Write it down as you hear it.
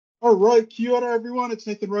All right, kia ora everyone. It's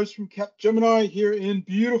Nathan Rose from Capgemini here in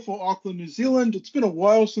beautiful Auckland, New Zealand. It's been a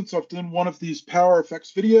while since I've done one of these Power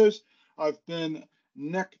Effects videos. I've been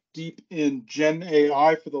neck deep in Gen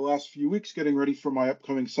AI for the last few weeks, getting ready for my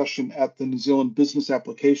upcoming session at the New Zealand Business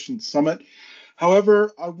Applications Summit.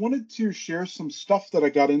 However, I wanted to share some stuff that I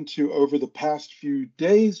got into over the past few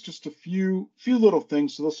days, just a few little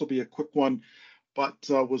things. So this will be a quick one, but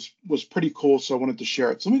was pretty cool. So I wanted to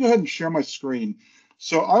share it. So let me go ahead and share my screen.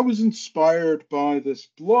 So I was inspired by this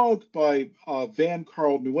blog by Van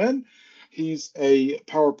Carlnen. He's a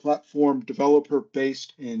Power Platform developer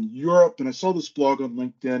based in Europe, and I saw this blog on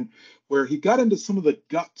LinkedIn where he got into some of the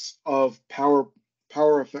guts of Power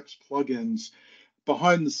Effects plugins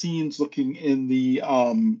behind the scenes, looking in the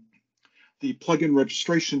plugin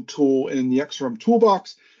registration tool in the XRM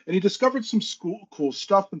Toolbox, and he discovered some cool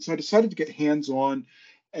stuff. And so I decided to get hands-on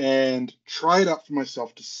and try it out for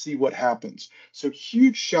myself to see what happens. So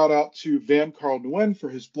huge shout out to Van Carlnen for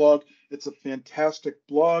his blog. It's a fantastic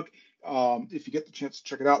blog. If you get the chance to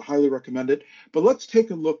check it out, highly recommend it. But let's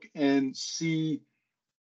take a look and see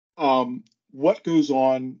what goes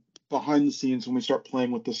on behind the scenes when we start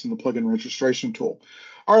playing with this in the plugin registration tool.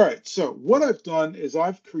 All right, so what I've done is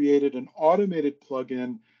I've created an automated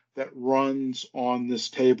plugin that runs on this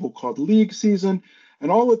table called League Season, and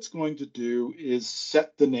all it's going to do is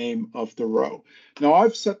set the name of the row. Now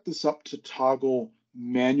I've set this up to toggle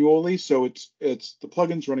manually, so it's the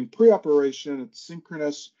plugin's running pre-operation, it's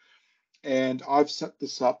synchronous, and I've set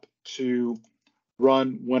this up to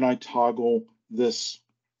run when I toggle this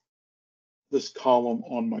column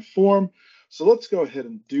on my form. So let's go ahead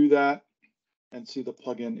and do that and see the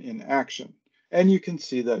plugin in action. And you can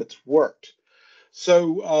see that it's worked.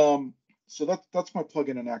 So that's my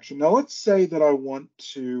plugin in action. Now let's say that I want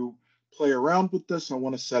to play around with this. I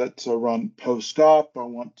want to set it to run post-op. I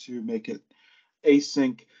want to make it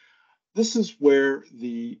async. This is where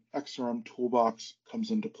the XRM Toolbox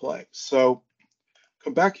comes into play. So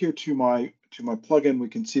come back here to my plugin. We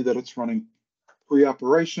can see that it's running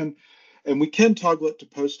pre-operation, and we can toggle it to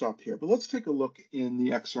post-op here. But let's take a look in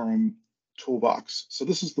the XRM Toolbox. So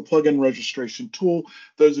this is the plugin registration tool.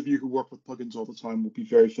 Those of you who work with plugins all the time will be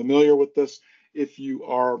very familiar with this. If you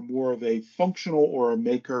are more of a functional or a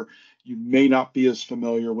maker, you may not be as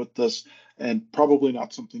familiar with this, and probably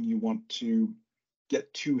not something you want to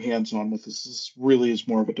get too hands-on with. This really is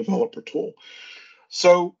more of a developer tool.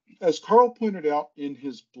 So as Carl pointed out in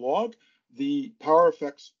his blog, the Power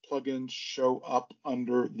Effects plugins show up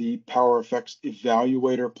under the Power Effects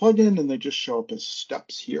Evaluator plugin, and they just show up as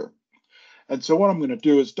steps here. And so what I'm going to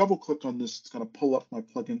do is double click on this. It's going to pull up my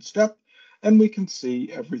plugin step, and we can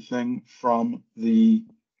see everything from the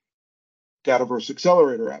Dataverse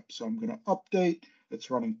Accelerator app. So I'm going to update.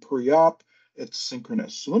 It's running pre-op. It's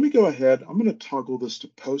synchronous. So let me go ahead. I'm going to toggle this to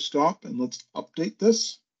post-op, and let's update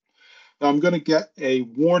this. Now I'm going to get a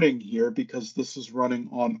warning here because this is running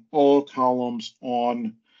on all columns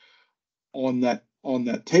on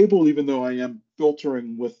that table. Even though I am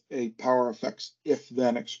filtering with a Power Effects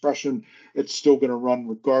if-then expression, it's still going to run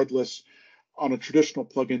regardless. On a traditional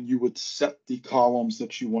plugin, you would set the columns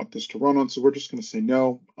that you want this to run on. So we're just going to say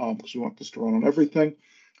no because we want this to run on everything.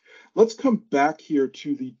 Let's come back here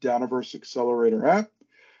to the Dataverse Accelerator app,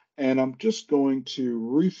 and I'm just going to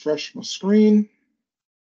refresh my screen.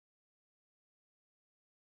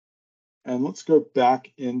 And let's go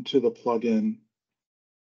back into the plugin.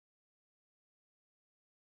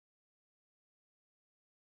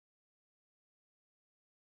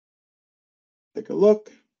 Take a look.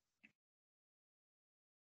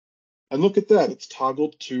 And look at that, it's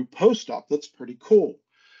toggled to post-op. That's pretty cool.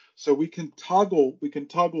 So we can toggle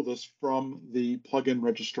this from the plugin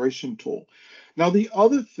registration tool. Now the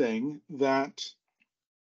other thing that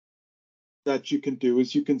you can do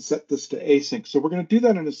is you can set this to async. So we're going to do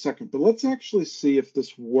that in a second, but let's actually see if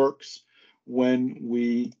this works when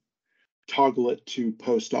we toggle it to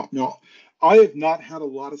post-op. Now, I have not had a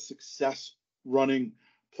lot of success running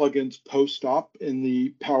plugins post-op in the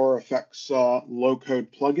Power Effects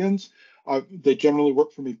low-code plugins. They generally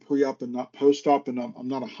work for me pre-op and not post-op, and I'm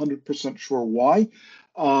not 100% sure why.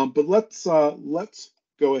 But let's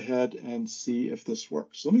go ahead and see if this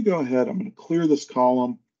works. So let me go ahead. I'm going to clear this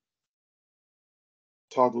column,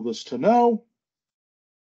 toggle this to no,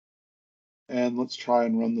 and let's try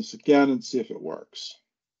and run this again and see if it works.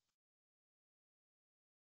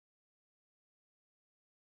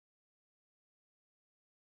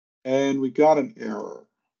 And we got an error.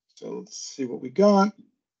 So let's see what we got.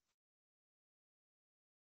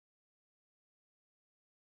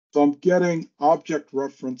 So I'm getting object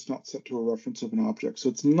reference not set to a reference of an object. So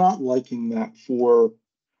it's not liking that for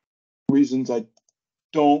reasons I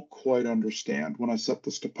don't quite understand when I set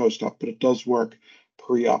this to post-op, but it does work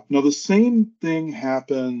pre-op. Now, the same thing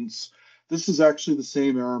happens. This is actually the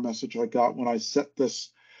same error message I got when I set this.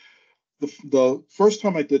 The first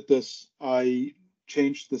time I did this, I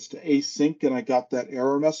changed this to async, and I got that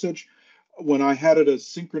error message. When I had it as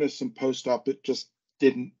synchronous and post-op, it just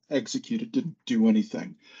didn't execute. It didn't do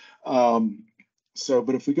anything.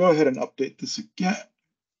 But if we go ahead and update this again,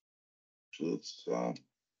 so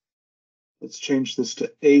let's change this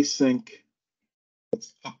to async.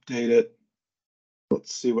 Let's update it.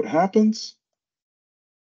 Let's see what happens.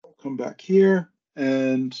 I'll come back here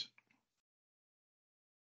and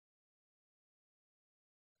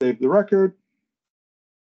save the record.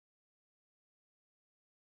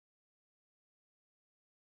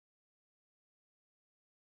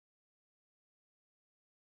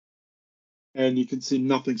 And you can see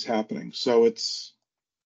nothing's happening. So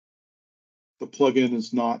the plugin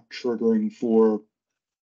is not triggering for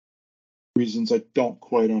reasons I don't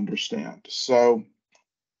quite understand. So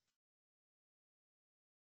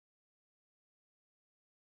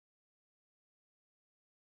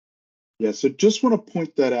yeah, so just want to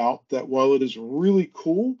point that out, that while it is really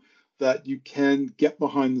cool that you can get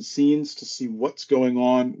behind the scenes to see what's going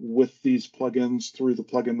on with these plugins through the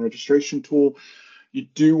plugin registration tool, you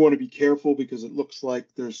do want to be careful because it looks like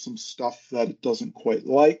there's some stuff that it doesn't quite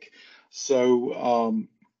like. So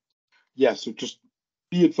yeah, so just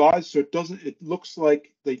be advised. So it looks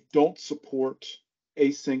like they don't support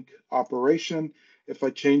async operation. If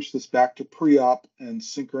I change this back to pre-op and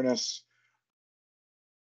synchronous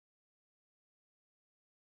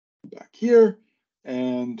back here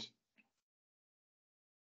and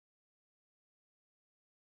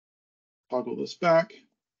toggle this back,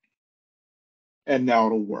 and now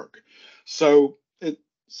it'll work. So it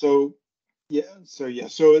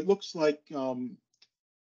looks like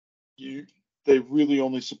they really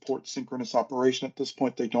only support synchronous operation at this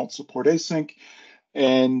point. They don't support async.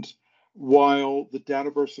 And while the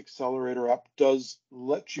Dataverse Accelerator app does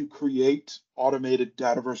let you create automated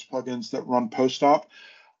Dataverse plugins that run post-op,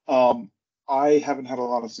 I haven't had a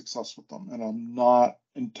lot of success with them, and I'm not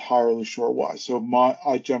entirely sure why. So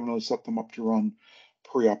I generally set them up to run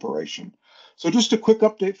pre-operation. So just a quick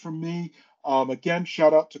update from me. Again,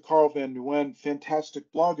 shout out to Carl van Nguyen.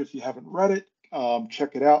 Fantastic blog. If you haven't read it,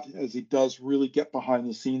 check it out, as he does really get behind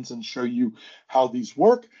the scenes and show you how these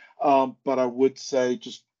work. But I would say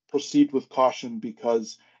just proceed with caution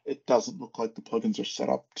because it doesn't look like the plugins are set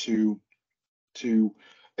up to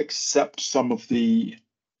accept some of the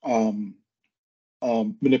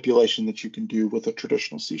manipulation that you can do with a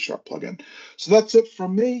traditional C# plugin. So that's it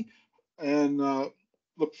from me, and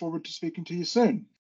look forward to speaking to you soon.